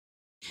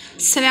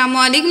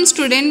Assalamualaikum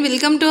student,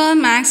 welcome to our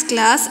maths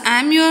class. I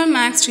am your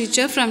maths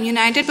teacher from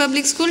United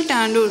Public School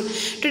Tandur.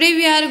 Today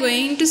we are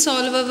going to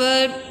solve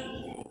our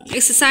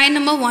exercise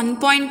number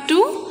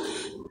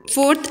 1.2,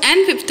 fourth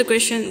and fifth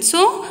question.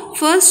 So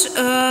first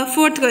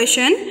fourth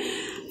question,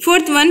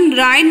 fourth one,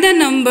 write the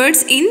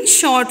numbers in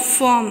short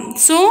form.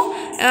 So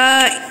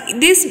in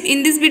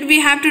this bit we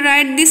have to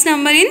write this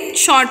number in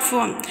short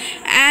form,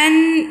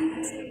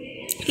 and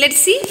let's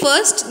see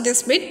first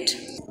this bit.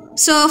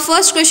 So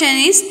first question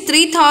is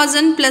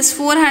 3000 plus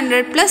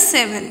 400 plus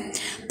 7.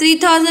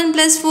 3000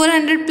 plus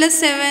 400 plus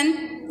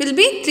 7 will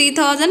be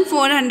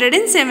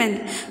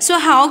 3407. So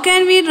how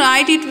can we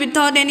write it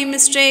without any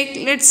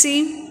mistake? Let's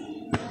see.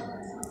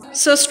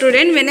 So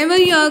student, whenever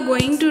you are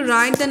going to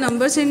write the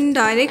numbers in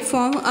direct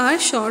form or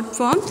short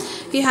form,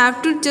 you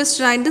have to just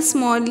write the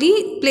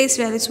smallly place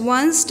values,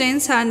 ones,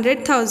 tens, hundred,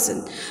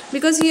 1000,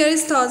 because here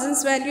is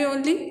thousands value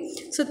only.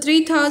 So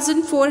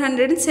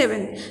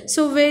 3407.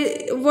 So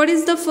what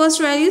is the first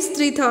value? Is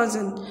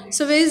 3000.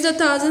 So where is the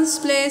thousands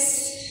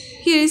place?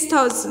 Here is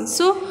thousands.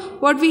 So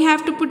what we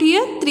have to put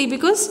here? 3,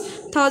 because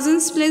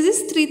thousands place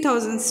is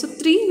 3000. So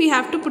 3 we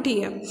have to put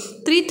here.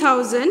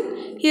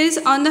 3000. Here is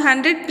on the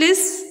hundred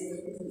place.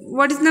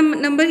 What is the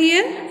number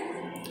here?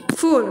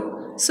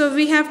 4. So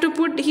we have to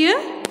put here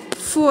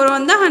 4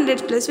 on the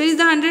 100 place. Where is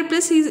the 100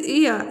 place? Is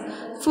here.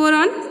 4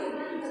 on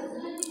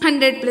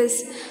 100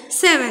 place.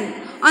 7.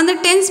 On the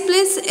tens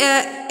place,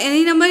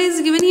 any number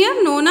is given here?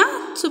 No, na?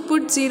 So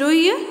put 0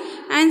 here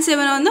and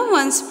 7 on the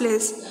ones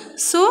place.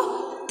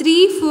 So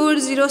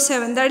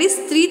 3407. That is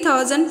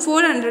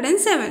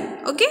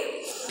 3407. Okay.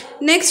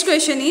 Next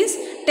question is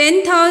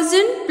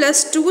 10,000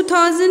 plus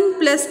 2,000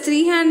 plus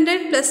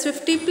 300 plus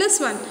 50 plus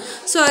 1.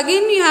 So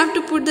again you have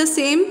to put the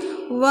same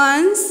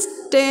ones,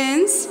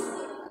 tens,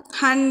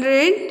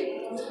 100,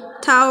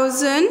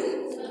 1000,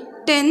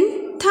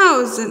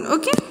 10,000.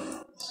 Okay.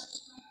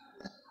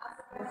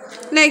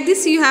 Like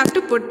this you have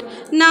to put.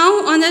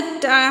 Now on the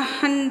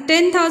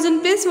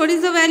 10,000 place, what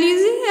is the value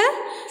here?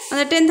 On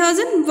the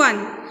 10,000,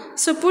 1.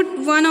 So put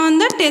 1 on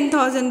the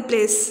 10,000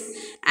 place.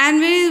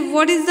 And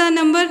what is the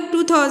number?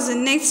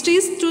 2000. Next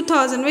is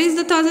 2000. Where is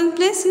the 1000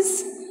 place?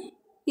 Is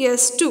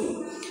yes,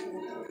 2.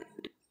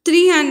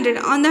 300.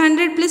 On the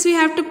 100 place we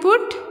have to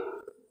put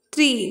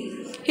 3.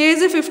 Here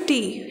is a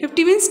 50.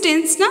 50 means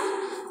tens, na?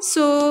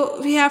 So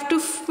we have to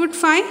put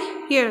 5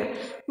 here.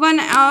 1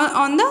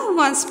 on the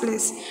ones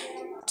place.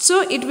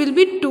 So it will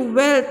be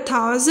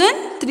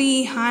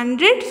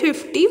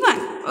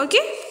 12,351.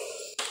 Okay.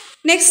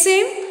 Next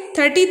same.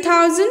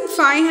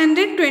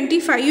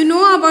 30,525. You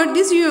know about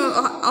this. You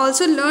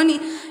also learn.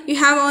 You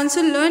have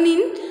also learned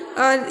in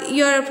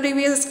your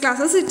previous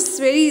classes. It's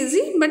very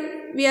easy, but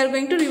we are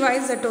going to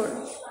revise that all.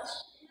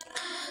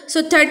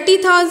 So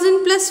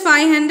 30,000 plus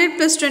 500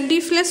 plus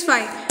 20 plus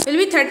 5 will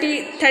be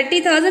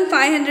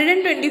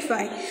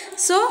 30,525.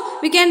 So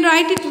we can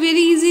write it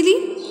very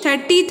easily.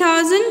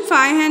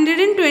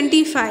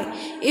 30,525.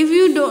 If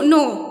you don't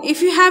know,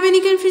 if you have any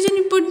confusion,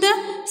 you put the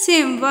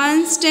same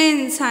ones,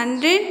 tens,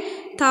 100,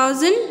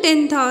 1000,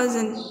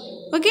 10,000.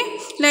 Okay,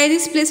 like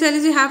this place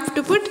values you have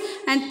to put,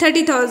 and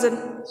 30,000.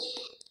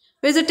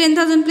 Where's the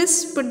 10,000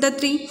 place? Put the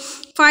 3.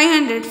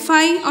 500,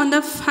 5 on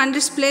the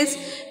hundreds place,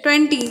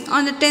 20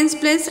 on the tens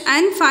place,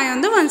 and 5 on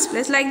the ones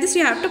place. Like this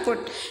you have to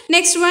put.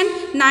 Next one,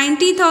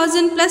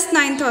 90,000 plus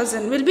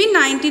 9,000 will be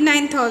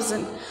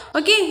 99,000.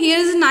 Okay, here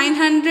is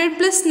 900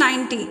 plus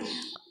 90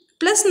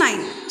 plus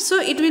 9. So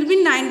it will be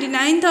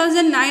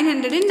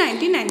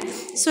 99,999.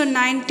 So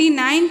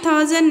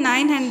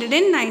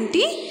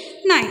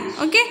 99,999.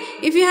 Okay,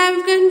 if you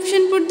have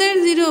confusion, put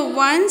the 0,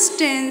 ones,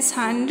 tens,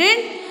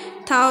 100,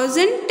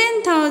 1000,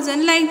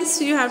 10,000. Like this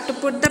you have to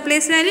put the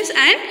place values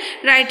and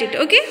write it.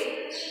 Okay.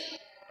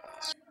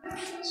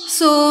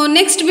 So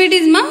next bit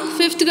is my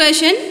fifth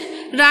question.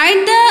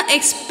 Write the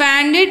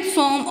expanded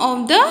form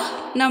of the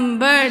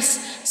numbers.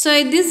 So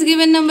in this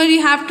given number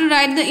you have to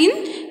write the in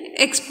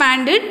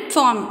expanded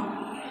form.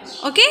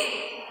 Okay.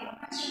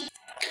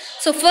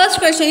 So first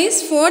question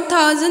is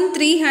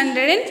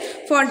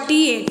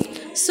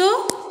 4,348.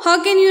 So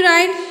how can you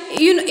write?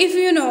 If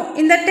you know,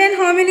 in the 10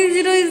 how many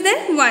 0 is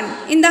there? 1.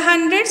 In the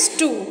hundreds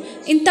 2.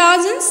 In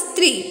thousands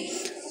 3.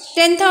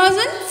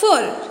 10,000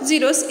 4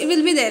 zeros it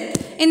will be there.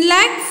 In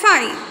lakh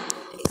 5.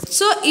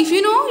 So if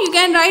you know, you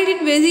can write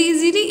it very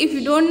easily. If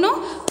you don't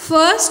know,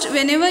 first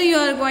whenever you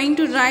are going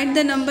to write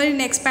the number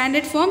in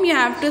expanded form, you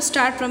have to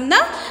start from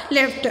the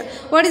left.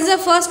 What is the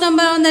first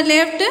number on the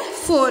left?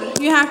 4.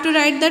 You have to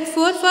write that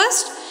 4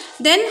 first.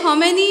 Then how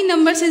many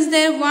numbers is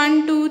there?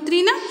 1, 2,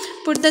 3. Na?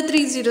 Put the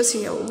 3 zeros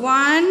here.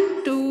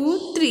 1,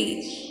 2,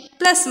 3.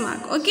 Plus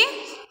mark. Okay.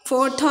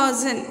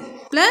 4,000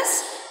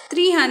 plus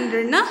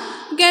 300. Na?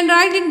 You can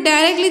write it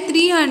directly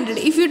 300.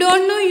 If you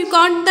don't know, you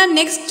count the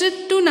next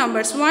 2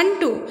 numbers. 1,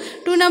 2.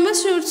 2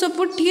 numbers, so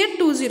put here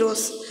 2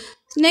 zeros.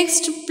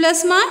 Next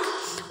plus mark.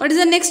 What is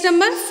the next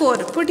number?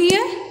 4. Put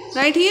here.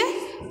 Right here.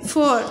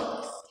 4.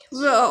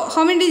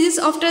 How many digits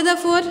after the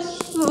 4?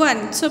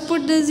 1. So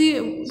put the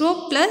 0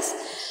 plus.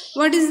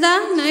 What is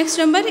the next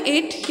number?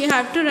 8. You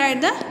have to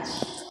write the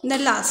the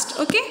last.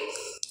 Okay,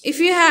 if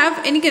you have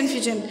any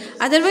confusion,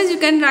 otherwise you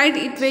can write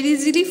it very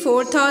easily.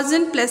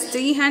 4000 plus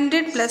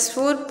 300 plus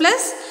 4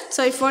 plus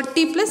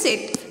 40 plus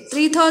 8,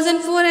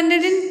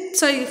 3400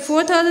 and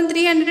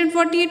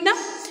 4348 now.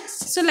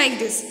 So like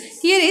this,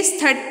 here is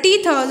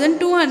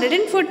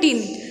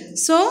 30,214.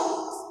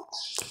 So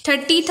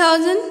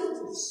 30,000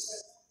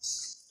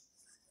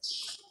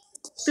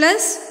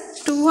 plus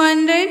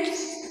 200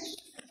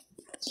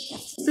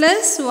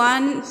 plus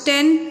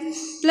 110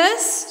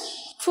 plus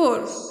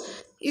 4.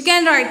 You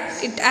can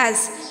write it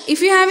as,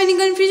 if you have any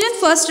confusion,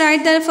 first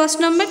write the first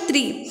number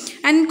 3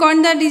 and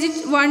count the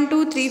digit 1,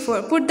 2, 3,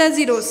 4. Put the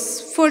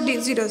zeros, 4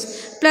 zeros,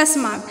 plus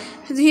mark.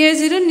 Here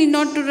 0, need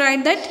not to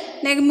write that.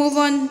 Then move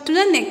on to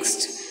the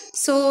next.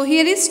 So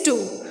here is 2.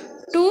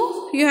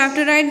 2, you have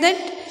to write that,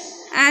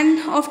 and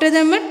after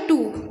the number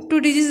 2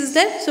 digits is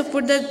there. So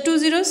put the 2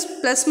 zeros,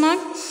 plus mark.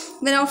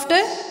 Then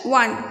after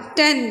 1,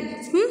 10.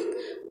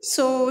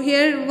 So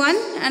here 1,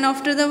 and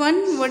after the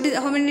 1,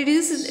 how many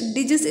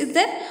digits is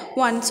there?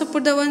 1. So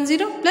put the 1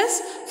 0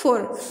 plus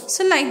 4.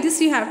 So like this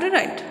you have to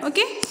write.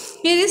 Okay,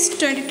 here is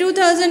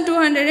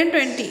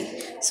 22,220.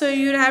 So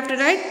you have to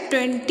write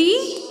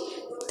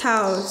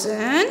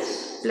 20,000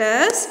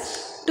 plus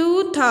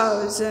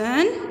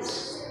 2,000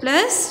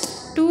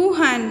 plus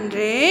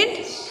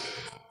 200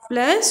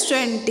 plus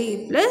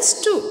 20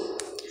 plus 2.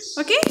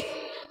 Okay,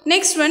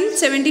 next one,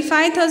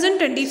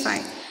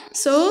 75,025.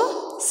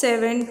 So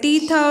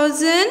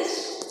 70,000,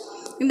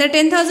 in the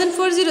 10,000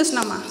 4 zeros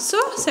nama. So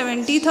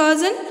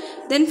 70,000,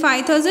 then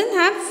 5,000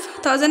 have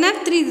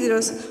 3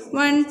 zeros.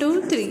 1,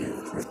 2, 3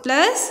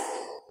 plus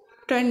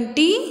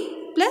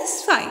 20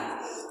 plus 5.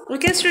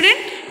 Okay student,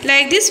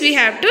 like this we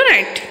have to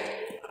write.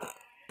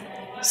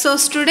 So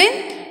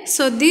student,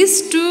 so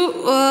these two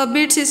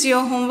bits is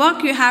your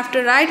homework. You have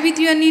to write with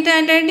your neat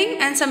handwriting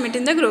and submit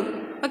in the group.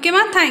 Okay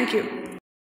ma, thank you.